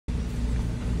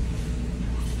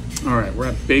All right, we're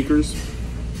at Baker's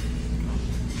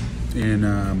in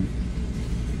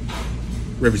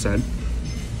Riverside.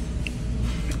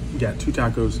 We got 2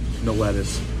 tacos, no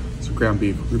lettuce, some ground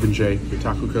beef. Ruben Jay, your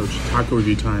taco coach. Taco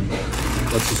review time.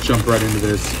 Let's just jump right into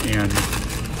this. And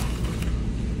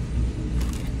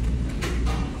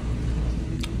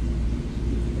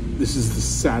this is the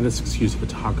saddest excuse of a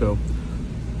taco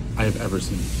I have ever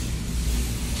seen.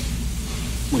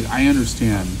 Like, I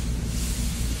understand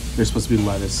there's supposed to be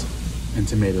lettuce and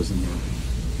tomatoes in here,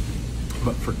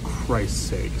 but for Christ's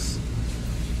sakes,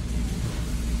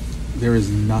 there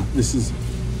is not. This is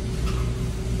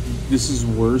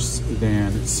worse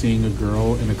than seeing a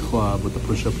girl in a club with a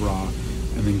push-up bra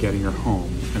and then getting her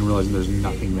home and realizing there's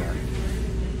nothing there.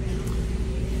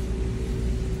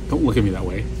 Don't look at me that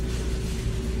way.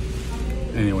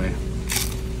 Anyway.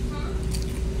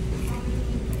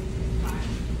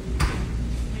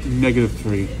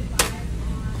 -3.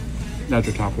 That's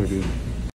your top review.